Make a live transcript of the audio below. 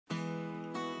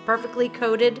perfectly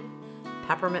coated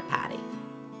peppermint patty.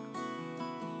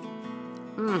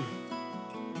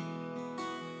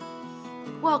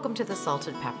 Welcome to the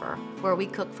Salted Pepper, where we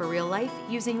cook for real life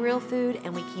using real food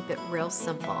and we keep it real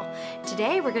simple.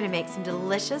 Today we're going to make some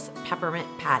delicious peppermint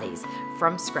patties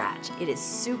from scratch. It is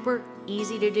super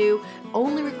easy to do,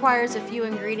 only requires a few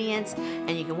ingredients,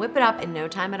 and you can whip it up in no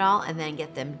time at all and then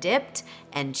get them dipped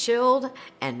and chilled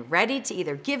and ready to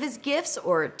either give as gifts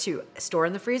or to store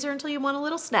in the freezer until you want a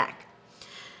little snack.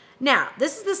 Now,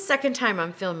 this is the second time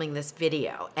I'm filming this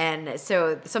video, and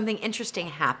so something interesting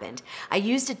happened. I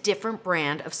used a different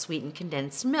brand of sweetened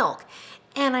condensed milk,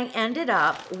 and I ended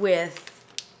up with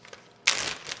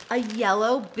a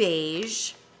yellow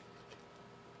beige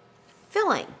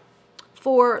filling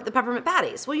for the peppermint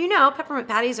patties. Well, you know, peppermint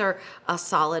patties are a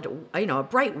solid, a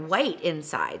bright white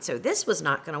inside, so this was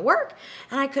not gonna work,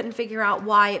 and I couldn't figure out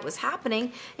why it was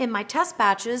happening. In my test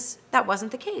batches, that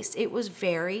wasn't the case. It was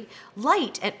very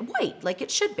light and white, like it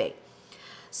should be.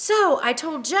 So I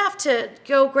told Jeff to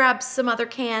go grab some other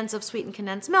cans of sweetened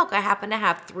condensed milk. I happen to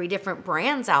have 3 different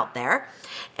brands out there,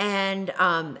 and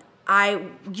I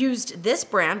used this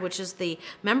brand, which is the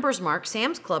Members Mark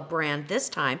Sam's Club brand this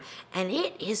time, and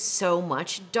it is so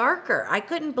much darker. I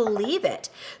couldn't believe it.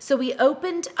 So we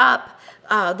opened up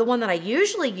the one that I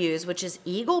usually use, which is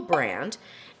Eagle brand,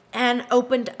 and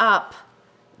opened up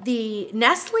the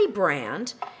Nestle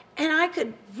brand, and I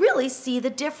could really see the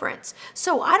difference.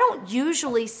 So I don't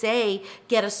usually say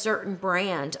get a certain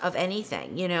brand of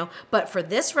anything, but for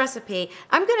this recipe,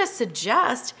 I'm gonna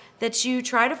suggest that you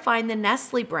try to find the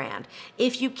Nestle brand.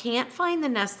 If you can't find the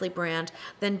Nestle brand,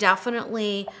 then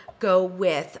definitely go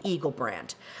with Eagle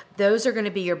brand. Those are gonna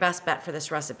be your best bet for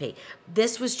this recipe.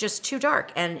 This was just too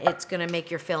dark, and it's gonna make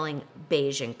your filling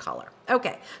beige in color.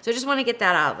 Okay, so I just wanna get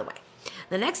that out of the way.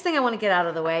 The next thing I want to get out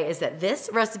of the way is that this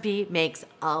recipe makes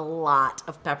a lot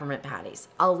of peppermint patties,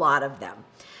 a lot of them.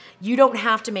 You don't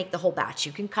have to make the whole batch.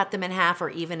 You can cut them in half or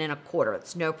even in a quarter.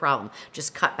 It's no problem.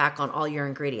 Just cut back on all your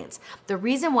ingredients. The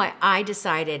reason why I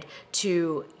decided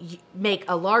to make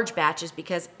a large batch is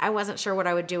because I wasn't sure what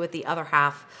I would do with the other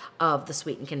half of the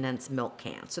sweetened condensed milk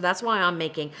can. So that's why I'm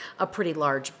making a pretty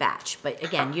large batch. But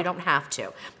again, you don't have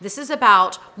to. This is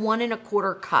about 1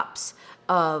 1/4 cups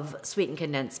of sweetened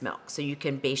condensed milk, so you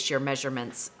can base your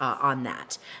measurements on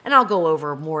that. And I'll go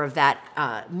over more of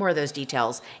that, more of those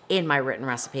details in my written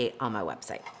recipe on my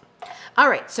website. All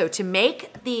right, so to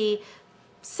make the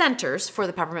centers for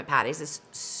the peppermint patties is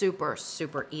super,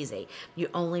 super easy. You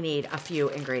only need a few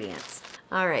ingredients.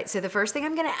 All right, so the first thing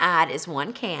I'm gonna add is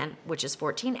 1 can, which is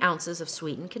 14 ounces of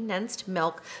sweetened condensed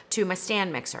milk to my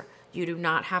stand mixer. You do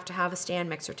not have to have a stand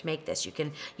mixer to make this. You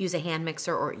can use a hand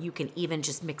mixer, or you can even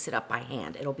just mix it up by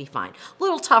hand. It'll be fine. A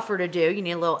little tougher to do. You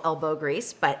need a little elbow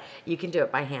grease, but you can do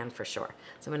it by hand for sure.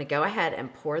 So I'm gonna go ahead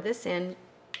and pour this in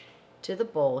to the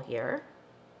bowl here.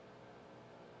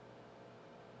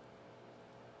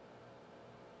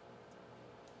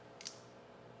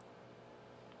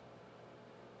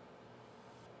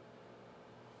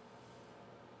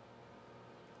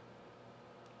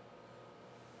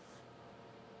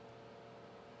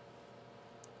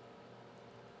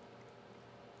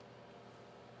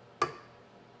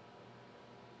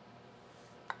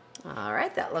 All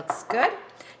right, that looks good.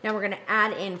 Now we're gonna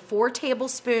add in 4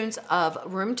 tablespoons of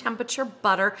room temperature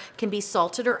butter. Can be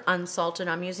salted or unsalted.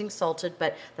 I'm using salted,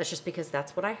 but that's just because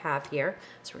that's what I have here.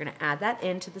 So we're gonna add that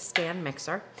into the stand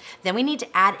mixer. Then we need to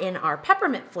add in our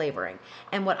peppermint flavoring.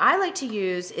 And what I like to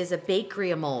use is a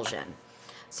bakery emulsion.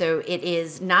 So it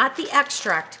is not the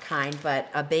extract kind, but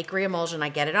a bakery emulsion. I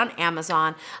get it on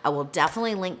Amazon. I will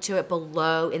definitely link to it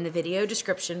below in the video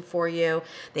description for you.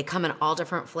 They come in all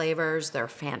different flavors. They're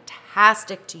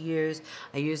fantastic to use.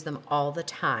 I use them all the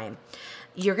time.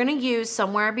 You're gonna use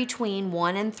somewhere between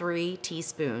 1 and 3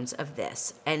 teaspoons of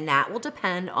this, and that will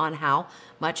depend on how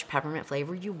much peppermint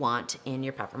flavor you want in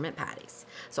your peppermint patties.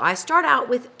 So I start out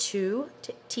with 2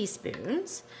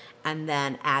 teaspoons and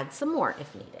then add some more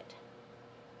if needed.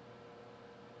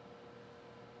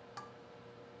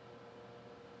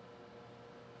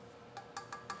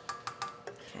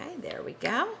 Okay, there we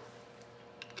go.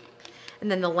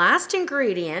 And then the last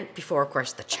ingredient, before of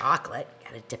course the chocolate,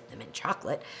 gotta dip them in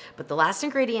chocolate, but the last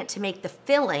ingredient to make the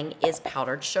filling is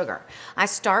powdered sugar. I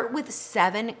start with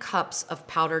 7 cups of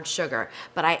powdered sugar,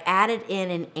 but I add it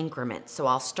in increments. So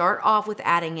I'll start off with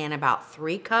adding in about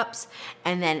 3 cups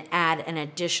and then add an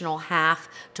additional half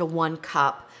to 1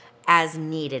 cup as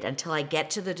needed until I get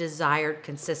to the desired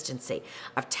consistency.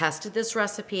 I've tested this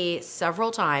recipe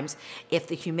several times. If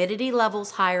the humidity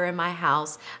level's higher in my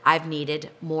house, I've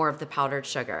needed more of the powdered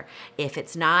sugar. If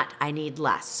it's not, I need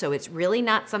less. So it's really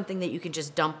not something that you can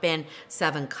just dump in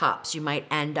 7 cups. You might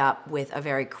end up with a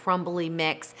very crumbly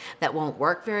mix that won't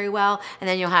work very well, and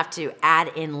then you'll have to add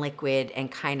in liquid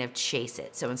and kind of chase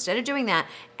it. So instead of doing that,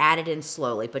 add it in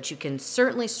slowly, but you can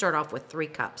certainly start off with 3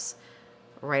 cups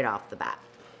right off the bat.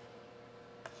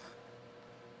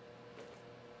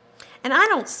 And I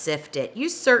don't sift it. You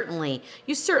certainly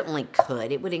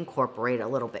could. It would incorporate a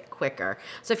little bit quicker.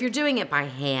 So if you're doing it by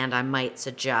hand, I might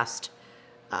suggest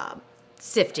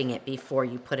sifting it before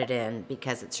you put it in,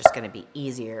 because it's just going to be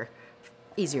easier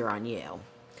on you.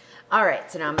 All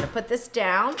right, so now I'm going to put this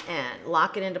down and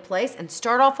lock it into place and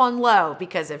start off on low,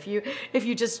 because if you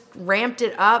just ramped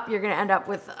it up, you're going to end up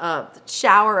with a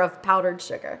shower of powdered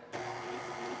sugar.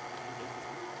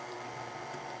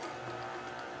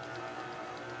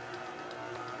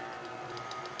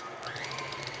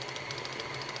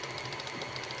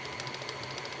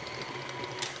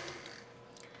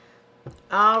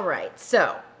 All right,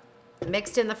 so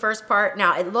mixed in the first part.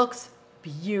 Now it looks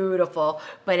beautiful,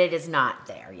 but it is not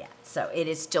there yet. So it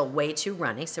is still way too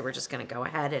runny. So we're just gonna go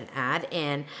ahead and add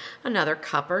in another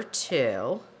cup or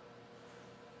 2.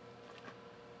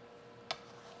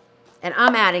 And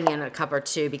I'm adding in a cup or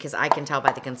 2 because I can tell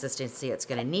by the consistency it's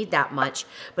gonna need that much.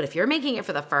 But if you're making it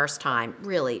for the first time,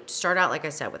 really start out, like I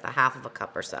said, with a half of a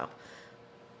cup or so.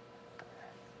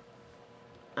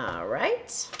 All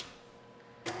right.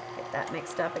 Get that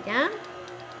mixed up again.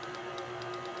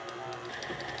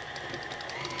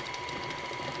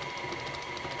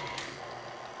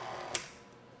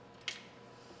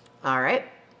 All right,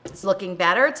 it's looking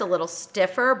better. It's a little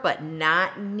stiffer, but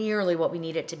not nearly what we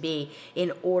need it to be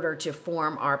in order to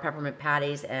form our peppermint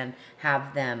patties and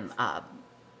have them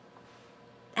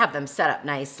set up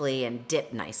nicely and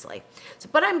dip nicely. So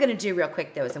what I'm gonna do real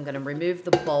quick though is I'm gonna remove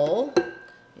the bowl. Let me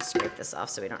scrape this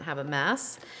off so we don't have a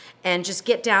mess. And just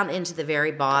get down into the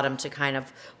very bottom to kind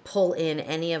of pull in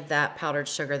any of that powdered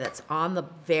sugar that's on the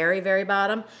very, very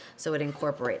bottom so it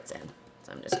incorporates in.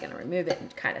 So I'm just gonna remove it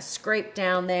and kind of scrape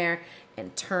down there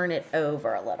and turn it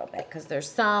over a little bit, because there's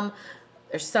some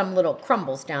little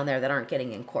crumbles down there that aren't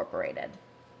getting incorporated.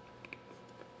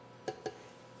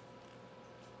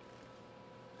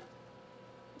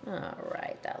 All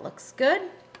right, that looks good.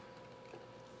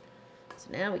 So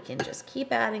now we can just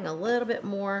keep adding a little bit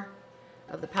more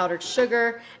of the powdered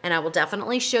sugar, and I will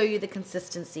definitely show you the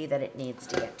consistency that it needs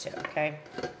to get to, okay?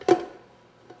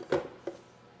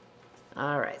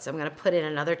 All right, so I'm gonna put in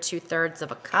another 2/3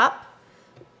 of a cup.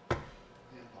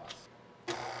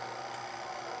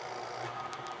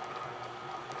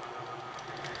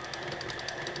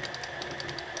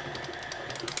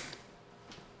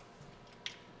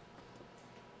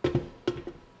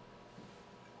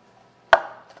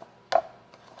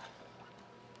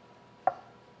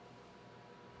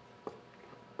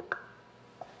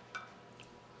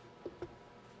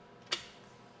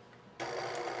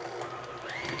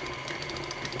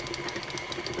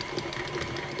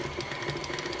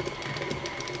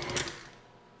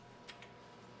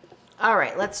 All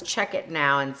right, let's check it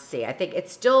now and see. I think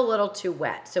it's still a little too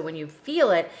wet. So when you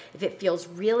feel it, if it feels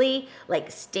really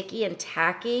like sticky and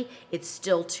tacky, it's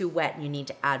still too wet and you need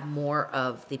to add more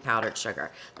of the powdered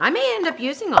sugar. I may end up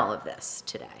using all of this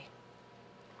today,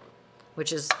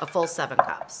 which is a full 7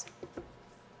 cups.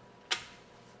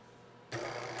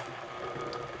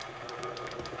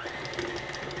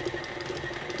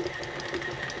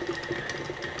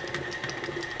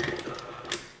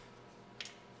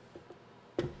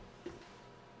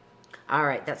 All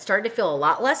right, that's starting to feel a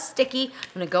lot less sticky.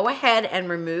 I'm gonna go ahead and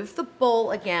remove the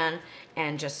bowl again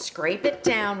and just scrape it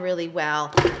down really well.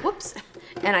 Whoops.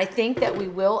 And I think that we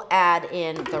will add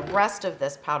in the rest of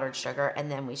this powdered sugar, and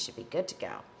then we should be good to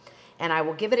go. And I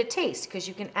will give it a taste, because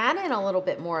you can add in a little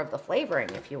bit more of the flavoring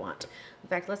if you want. In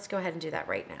fact, let's go ahead and do that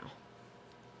right now.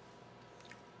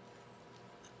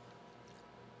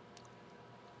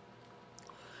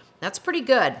 That's pretty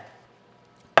good.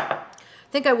 I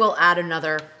think I will add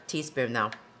another teaspoon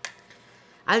though.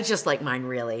 I just like mine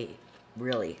really,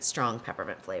 really strong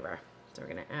peppermint flavor. So we're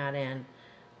gonna add in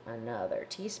another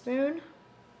teaspoon.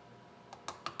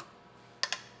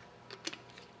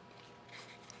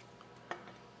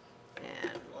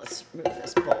 And let's move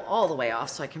this bowl all the way off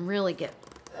so I can really get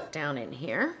down in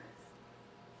here.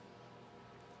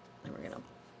 And we're gonna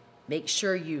make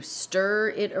sure you stir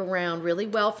it around really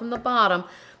well from the bottom,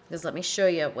 because let me show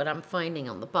you what I'm finding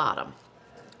on the bottom.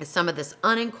 Is some of this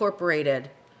unincorporated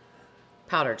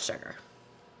powdered sugar,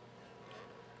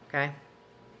 okay?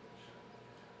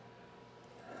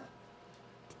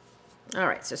 All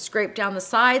right, so scrape down the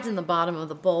sides and the bottom of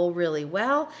the bowl really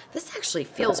well. This actually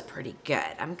feels pretty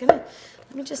good.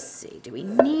 Let me just see, do we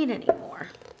need any more?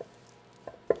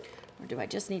 Or do I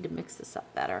just need to mix this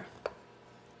up better?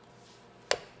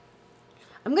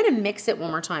 I'm gonna mix it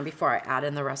one more time before I add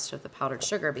in the rest of the powdered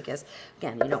sugar because,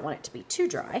 again, you don't want it to be too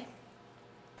dry.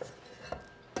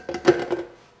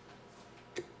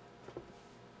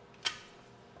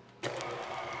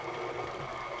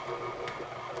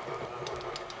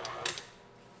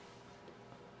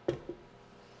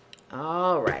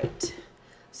 All right,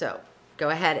 so go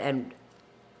ahead and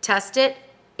test it.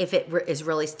 If it is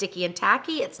really sticky and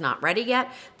tacky, it's not ready yet.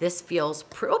 This feels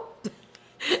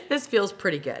this feels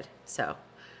pretty good. So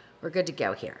we're good to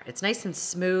go here. It's nice and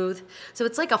smooth. So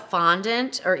it's like a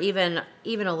fondant or even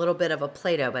a little bit of a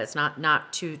Play-Doh, but it's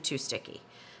not too sticky.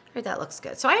 All right, that looks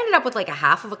good. So I ended up with like a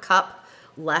half of a cup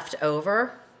left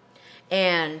over,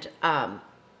 and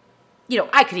you know,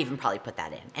 I could even probably put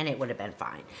that in and it would have been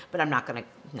fine, but I'm not gonna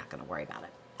worry about it.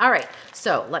 All right,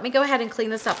 so let me go ahead and clean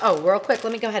this up. Oh, real quick,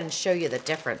 let me go ahead and show you the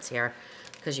difference here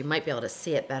because you might be able to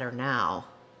see it better now.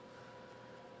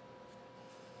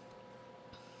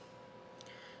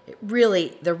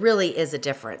 There really is a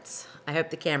difference. I hope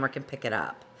the camera can pick it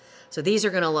up. So these are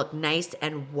gonna look nice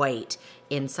and white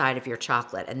inside of your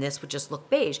chocolate, and this would just look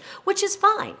beige, which is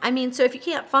fine. I mean, so if you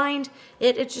can't find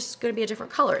it, it's just gonna be a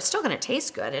different color. It's still gonna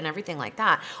taste good and everything like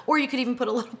that. Or you could even put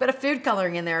a little bit of food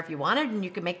coloring in there if you wanted, and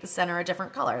you could make the center a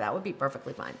different color. That would be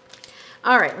perfectly fine.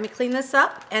 All right, let me clean this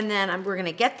up, and then we're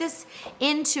gonna get this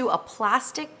into a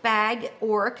plastic bag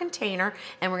or a container,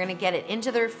 and we're gonna get it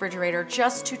into the refrigerator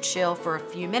just to chill for a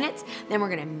few minutes. Then we're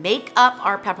gonna make up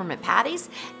our peppermint patties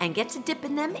and get to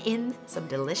dipping them in some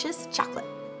delicious chocolate.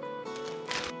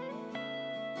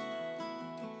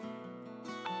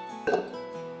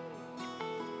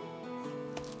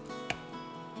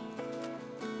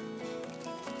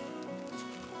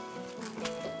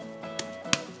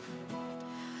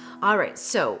 All right,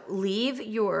 so leave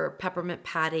your peppermint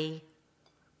patty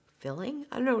filling,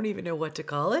 I don't even know what to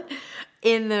call it,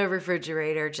 in the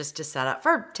refrigerator just to set up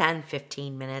for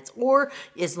 10-15 minutes, or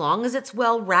as long as it's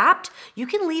well wrapped, you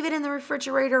can leave it in the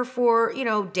refrigerator for, you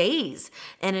know, days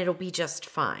and it'll be just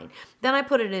fine. Then I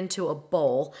put it into a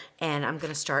bowl and I'm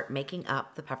gonna start making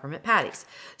up the peppermint patties.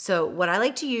 So what I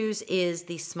like to use is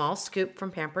the small scoop from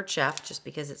Pampered Chef, just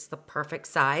because it's the perfect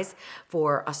size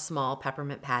for a small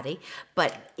peppermint patty,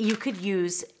 but you could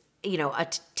use, you know, a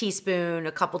teaspoon,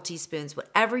 a couple teaspoons,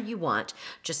 whatever you want.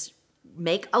 Just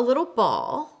make a little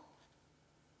ball.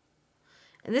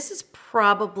 And this is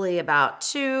probably about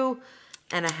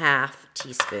 2.5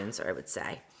 teaspoons, I would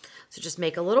say. So just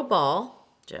make a little ball,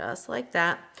 just like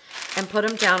that, and put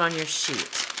them down on your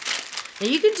sheet. Now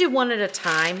you can do one at a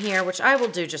time here, which I will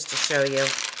do just to show you.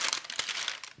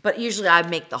 But usually I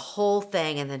make the whole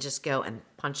thing and then just go and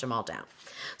punch them all down.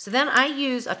 So then I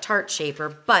use a tart shaper,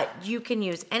 but you can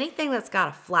use anything that's got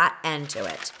a flat end to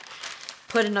it.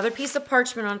 Put another piece of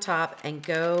parchment on top and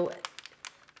go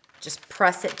just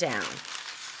press it down.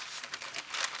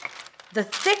 The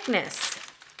thickness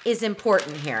is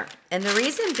important here. And the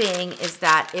reason being is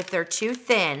that if they're too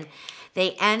thin,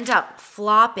 they end up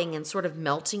flopping and sort of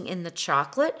melting in the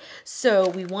chocolate. So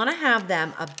we want to have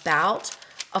them about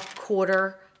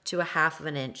 1/4 to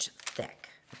 1/2 inch thick,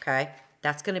 okay?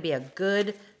 That's going to be a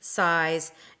good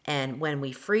size, and when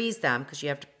we freeze them, because you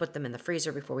have to put them in the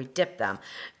freezer before we dip them,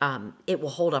 it will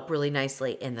hold up really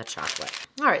nicely in the chocolate.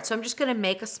 All right, so I'm just going to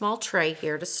make a small tray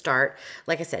here to start.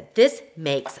 Like I said, this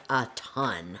makes a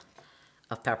ton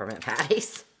of peppermint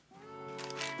patties.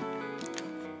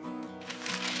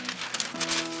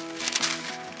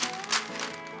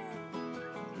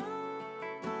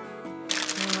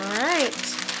 All right,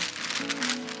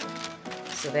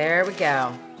 so there we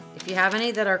go. If you have any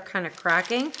that are kind of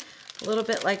cracking, a little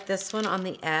bit like this one on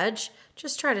the edge,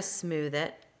 just try to smooth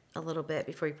it a little bit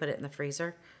before you put it in the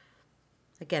freezer.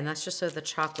 Again, that's just so the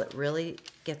chocolate really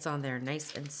gets on there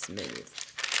nice and smooth.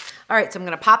 All right, so I'm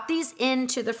gonna pop these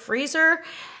into the freezer,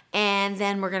 and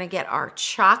then we're gonna get our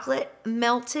chocolate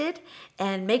melted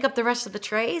and make up the rest of the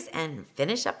trays and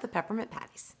finish up the peppermint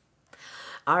patties.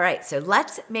 All right, so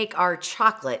let's make our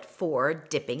chocolate for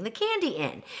dipping the candy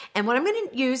in. And what I'm gonna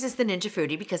use is the Ninja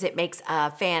Foodi because it makes a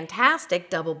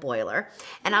fantastic double boiler.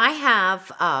 And I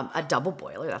have a double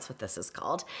boiler, that's what this is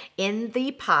called, in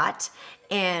the pot.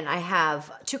 And I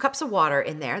have 2 cups of water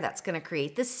in there. That's gonna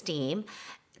create the steam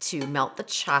to melt the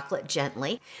chocolate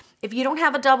gently. If you don't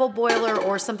have a double boiler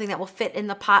or something that will fit in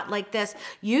the pot like this,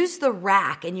 use the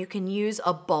rack, and you can use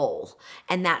a bowl,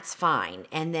 and that's fine.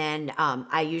 And then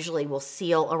I usually will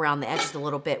seal around the edges a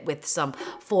little bit with some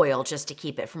foil just to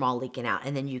keep it from all leaking out.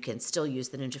 And then you can still use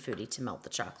the Ninja Foodi to melt the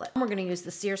chocolate. We're gonna use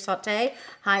the sear saute.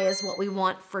 High is what we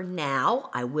want for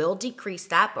now. I will decrease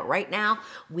that, but right now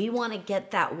we wanna get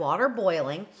that water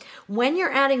boiling. When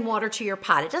you're adding water to your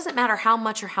pot, it doesn't matter how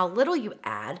much or how little you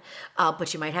add,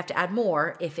 but you might have to add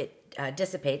more if it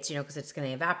dissipates, you know, because it's going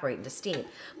to evaporate into steam.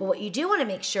 But what you do want to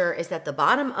make sure is that the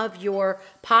bottom of your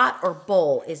pot or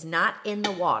bowl is not in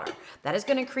the water. That is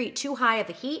going to create too high of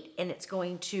a heat, and it's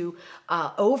going to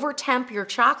over temp your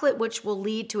chocolate, which will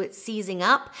lead to it seizing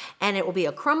up, and it will be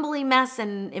a crumbly mess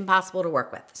and impossible to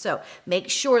work with. So make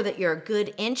sure that you're a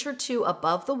good inch or two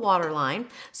above the water line.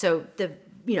 So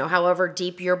however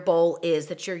deep your bowl is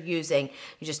that you're using,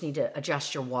 you just need to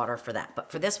adjust your water for that. But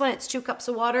for this one, it's 2 cups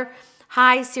of water.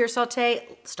 High sear saute,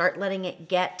 start letting it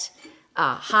get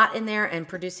hot in there and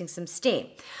producing some steam.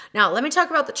 Now, let me talk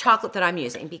about the chocolate that I'm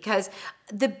using, because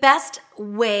the best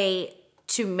way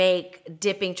to make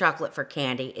dipping chocolate for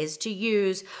candy is to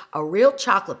use a real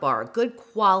chocolate bar, a good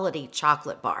quality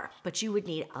chocolate bar, but you would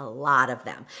need a lot of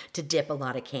them to dip a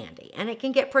lot of candy, and it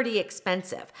can get pretty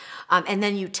expensive. And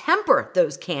then you temper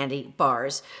those candy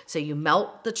bars, so you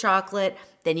melt the chocolate,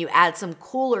 then you add some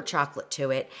cooler chocolate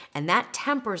to it, and that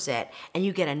tempers it, and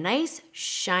you get a nice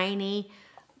shiny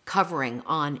covering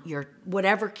on your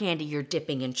whatever candy you're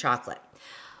dipping in chocolate.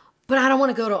 But I don't want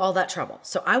to go to all that trouble.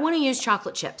 So I want to use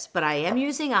chocolate chips, but I am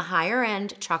using a higher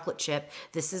end chocolate chip.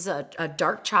 This is a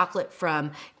dark chocolate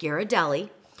from Ghirardelli,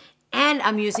 and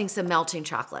I'm using some melting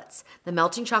chocolates. The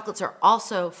melting chocolates are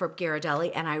also from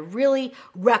Ghirardelli, and I really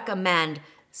recommend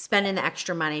spending the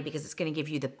extra money because it's going to give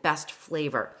you the best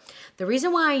flavor. The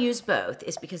reason why I use both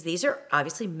is because these are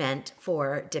obviously meant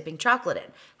for dipping chocolate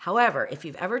in. However, if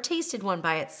you've ever tasted one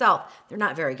by itself, they're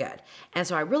not very good. And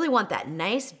so I really want that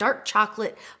nice dark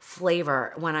chocolate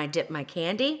flavor when I dip my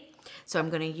candy. So I'm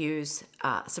going to use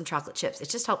some chocolate chips. It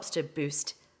just helps to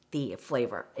boost the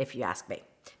flavor, if you ask me.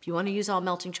 If you want to use all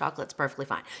melting chocolate, it's perfectly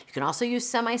fine. You can also use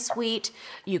semi-sweet.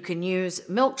 You can use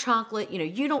milk chocolate. You know,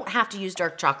 you don't have to use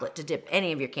dark chocolate to dip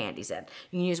any of your candies in.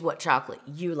 You can use what chocolate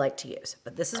you like to use.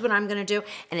 But this is what I'm going to do,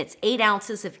 and it's 8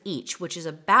 ounces of each, which is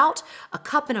about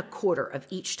 1.25 cups of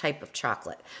each type of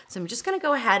chocolate. So I'm just going to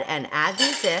go ahead and add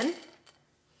these in.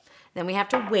 Then we have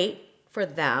to wait for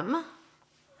them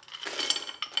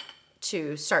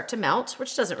to start to melt,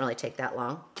 which doesn't really take that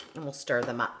long, and we'll stir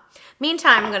them up.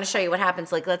 Meantime, I'm going to show you what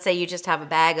happens. Like, let's say you just have a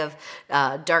bag of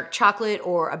dark chocolate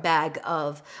or a bag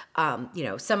of,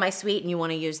 semi-sweet, and you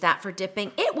want to use that for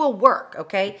dipping. It will work,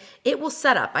 okay? It will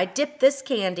set up. I dipped this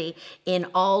candy in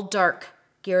all dark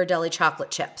Ghirardelli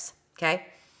chocolate chips, okay?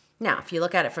 Now, if you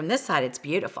look at it from this side, it's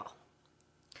beautiful.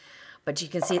 But you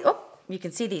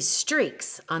can see these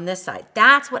streaks on this side.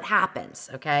 That's what happens,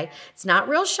 okay? It's not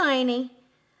real shiny.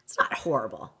 It's not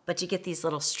horrible, but you get these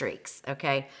little streaks,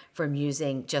 okay, from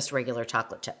using just regular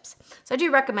chocolate chips. So I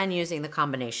do recommend using the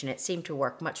combination. It seemed to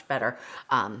work much better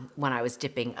when I was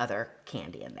dipping other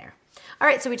candy in there. All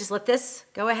right, so we just let this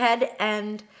go ahead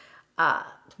and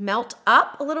melt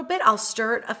up a little bit. I'll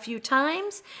stir it a few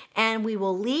times, and we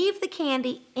will leave the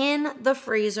candy in the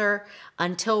freezer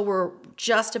until we're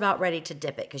just about ready to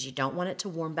dip it, because you don't want it to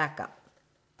warm back up.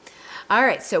 All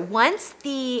right, so once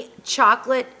the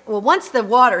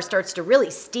water starts to really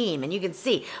steam, and you can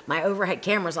see my overhead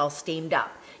camera's all steamed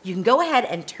up, you can go ahead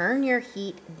and turn your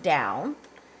heat down,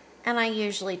 and I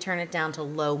usually turn it down to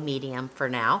low medium for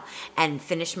now, and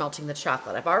finish melting the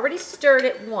chocolate. I've already stirred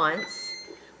it once,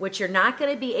 which you're not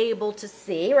gonna be able to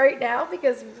see right now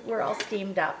because we're all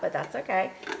steamed up, but that's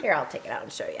okay. Here, I'll take it out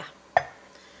and show you.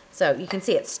 So you can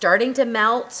see it's starting to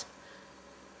melt,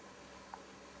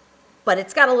 but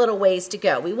it's got a little ways to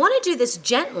go. We want to do this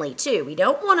gently too. We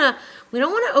don't want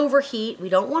to overheat. We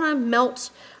don't want to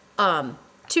melt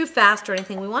too fast or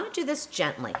anything. We want to do this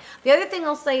gently. The other thing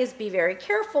I'll say is be very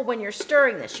careful when you're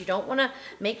stirring this. You don't want to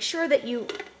make sure that you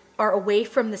are away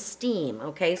from the steam,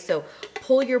 okay? So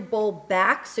pull your bowl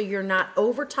back so you're not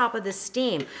over top of the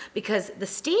steam, because the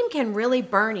steam can really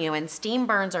burn you, and steam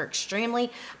burns are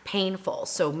extremely painful.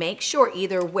 So make sure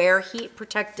either wear heat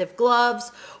protective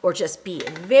gloves or just be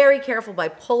very careful by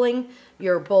pulling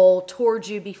your bowl towards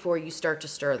you before you start to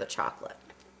stir the chocolate.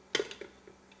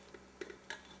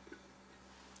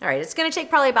 All right, it's gonna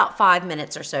take probably about 5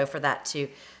 minutes or so for that to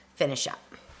finish up.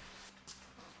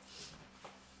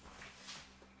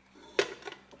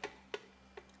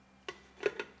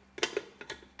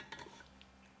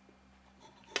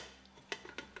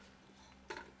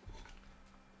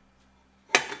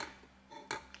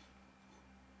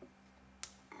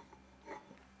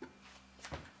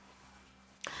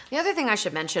 The other thing I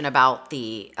should mention about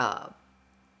the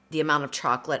amount of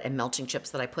chocolate and melting chips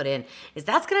that I put in is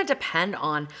that's going to depend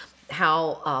on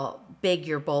how big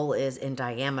your bowl is in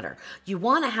diameter. You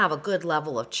want to have a good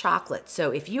level of chocolate.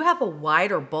 So if you have a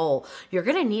wider bowl, you're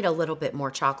going to need a little bit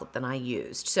more chocolate than I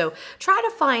used. So try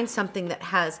to find something that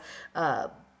has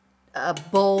a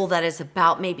bowl that is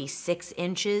about maybe 6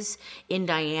 inches in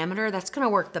diameter. That's going to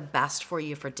work the best for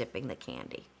you for dipping the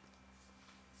candy.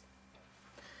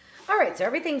 All right, so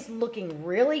everything's looking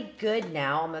really good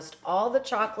now. Almost all the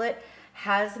chocolate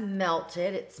has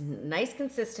melted. It's nice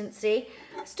consistency.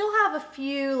 I still have a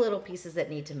few little pieces that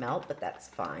need to melt, but that's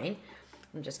fine.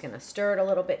 I'm just gonna stir it a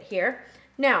little bit here.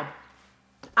 Now,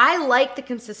 I like the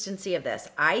consistency of this.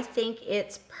 I think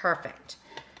it's perfect.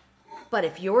 But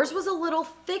if yours was a little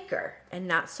thicker and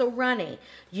not so runny,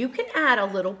 you can add a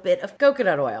little bit of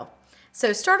coconut oil.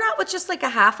 So start out with just like a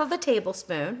half of a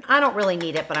tablespoon. I don't really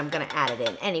need it, but I'm gonna add it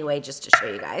in anyway, just to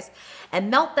show you guys, and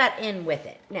melt that in with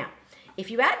it. Now, if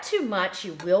you add too much,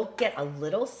 you will get a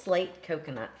little slight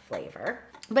coconut flavor.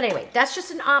 But anyway, that's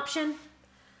just an option,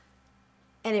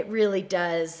 and it really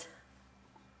does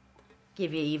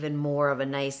give you even more of a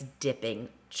nice dipping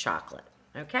chocolate,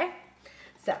 okay?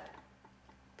 So,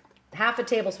 half a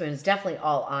tablespoon is definitely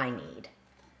all I need.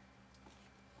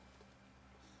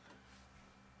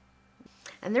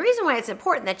 And the reason why it's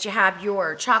important that you have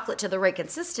your chocolate to the right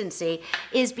consistency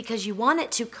is because you want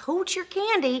it to coat your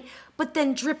candy, but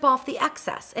then drip off the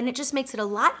excess. And it just makes it a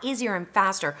lot easier and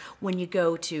faster when you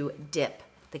go to dip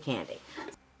the candy.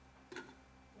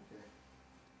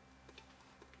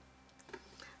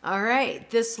 All right,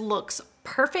 this looks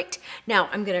perfect. Now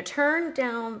I'm gonna turn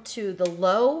down to the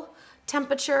low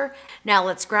temperature. Now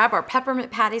let's grab our peppermint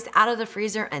patties out of the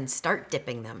freezer and start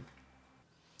dipping them.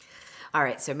 All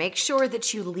right, so make sure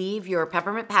that you leave your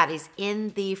peppermint patties in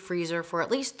the freezer for at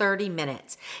least 30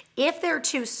 minutes. If they're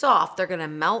too soft, they're gonna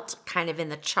melt kind of in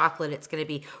the chocolate. It's gonna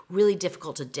be really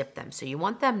difficult to dip them. So you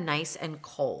want them nice and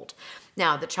cold.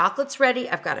 Now the chocolate's ready.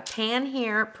 I've got a pan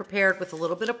here prepared with a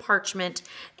little bit of parchment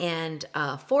and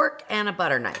a fork and a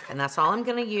butter knife. And that's all I'm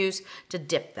gonna use to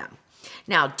dip them.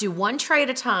 Now, do one tray at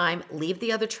a time, leave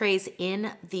the other trays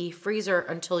in the freezer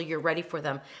until you're ready for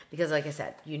them, because like I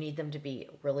said, you need them to be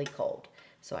really cold.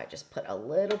 So I just put a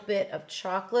little bit of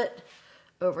chocolate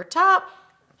over top,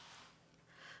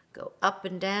 go up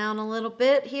and down a little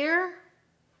bit here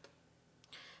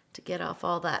to get off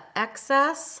all that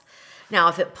excess. Now,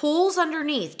 if it pools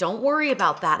underneath, don't worry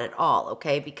about that at all,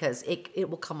 okay? Because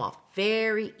it will come off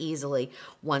very easily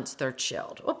once they're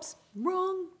chilled. Oops,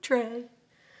 wrong tray.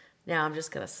 Now I'm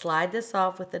just gonna slide this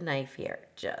off with the knife here.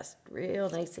 Just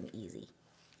real nice and easy.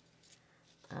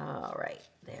 All right,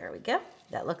 there we go.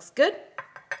 That looks good.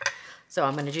 So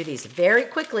I'm gonna do these very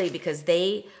quickly because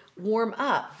they warm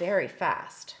up very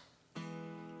fast.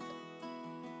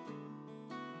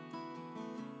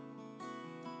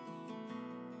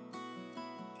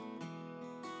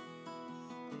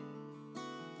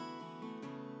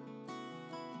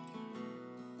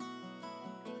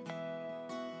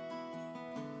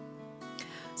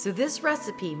 So this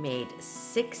recipe made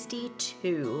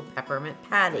 62 peppermint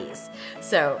patties.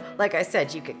 So like I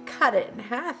said, you could cut it in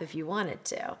half if you wanted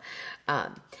to.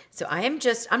 So I'm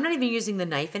not even using the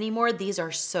knife anymore. These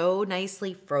are so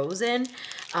nicely frozen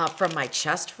from my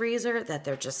chest freezer that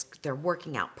they're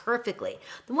working out perfectly.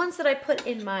 The ones that I put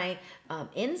in my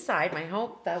inside my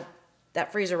home,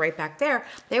 that freezer right back there,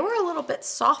 they were a little bit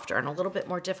softer and a little bit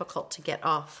more difficult to get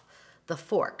off the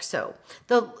fork. So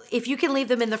if you can leave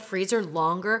them in the freezer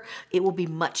longer, it will be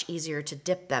much easier to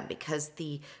dip them because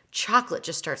the chocolate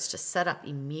just starts to set up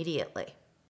immediately.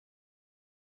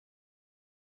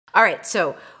 All right,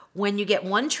 so when you get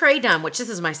one tray done, which this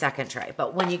is my second tray,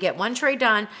 but when you get one tray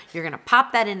done, you're gonna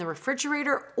pop that in the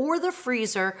refrigerator or the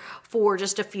freezer for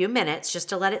just a few minutes, just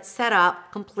to let it set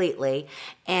up completely.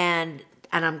 And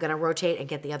I'm gonna rotate and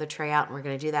get the other tray out, and we're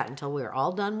gonna do that until we're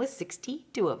all done with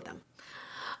 62 of them.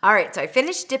 All right, so I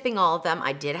finished dipping all of them.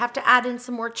 I did have to add in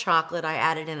some more chocolate. I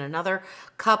added in another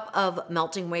cup of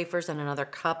melting wafers and another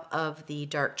cup of the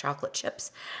dark chocolate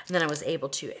chips. And then I was able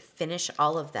to finish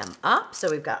all of them up. So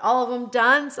we've got all of them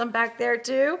done, some back there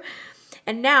too.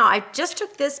 And now I just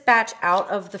took this batch out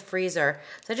of the freezer.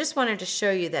 So I just wanted to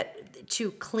show you that to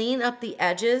clean up the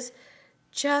edges,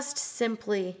 just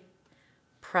simply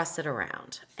press it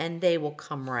around and they will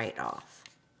come right off.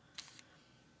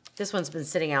 This one's been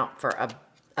sitting out for a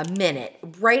minute.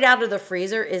 Right out of the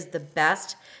freezer is the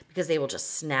best because they will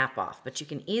just snap off, but you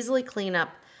can easily clean up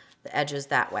the edges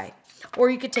that way. Or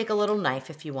you could take a little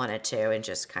knife if you wanted to and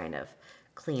just kind of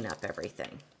clean up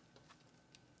everything.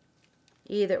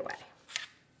 Either way.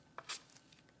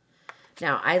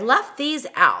 Now, I left these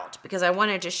out because I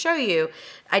wanted to show you,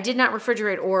 I did not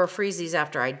refrigerate or freeze these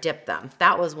after I dipped them.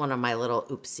 That was one of my little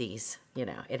oopsies. You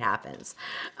know, it happens.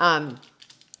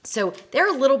 So they're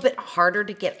a little bit harder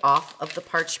to get off of the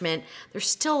parchment. They're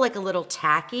still like a little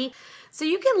tacky. So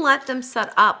you can let them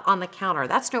set up on the counter.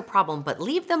 That's no problem, but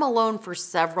leave them alone for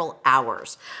several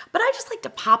hours. But I just like to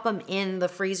pop them in the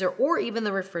freezer or even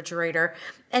the refrigerator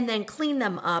and then clean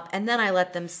them up. And then I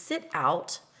let them sit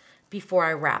out before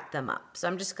I wrap them up. So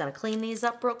I'm just gonna clean these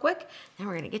up real quick and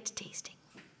we're gonna get to tasting.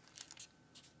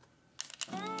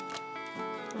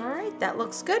 All right, that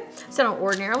looks good. So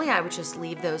ordinarily I would just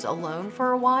leave those alone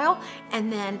for a while,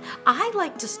 and then I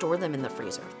like to store them in the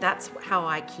freezer. That's how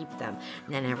I keep them.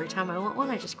 And then every time I want one,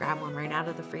 I just grab one right out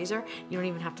of the freezer. You don't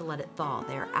even have to let it thaw.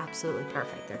 They're absolutely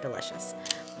perfect. They're delicious.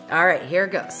 All right, here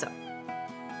goes. So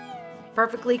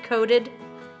perfectly coated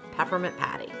peppermint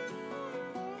patty.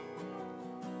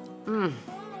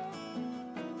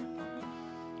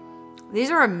 These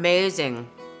are amazing.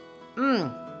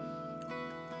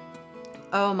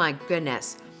 Oh my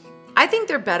goodness. I think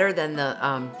they're better than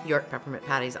the York peppermint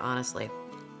patties, honestly.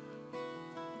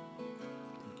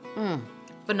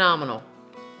 Phenomenal.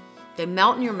 They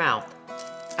melt in your mouth.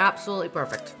 Absolutely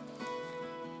perfect.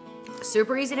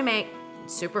 Super easy to make,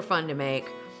 super fun to make.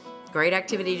 Great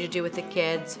activity to do with the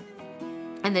kids.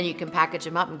 And then you can package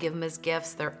them up and give them as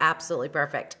gifts. They're absolutely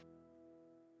perfect.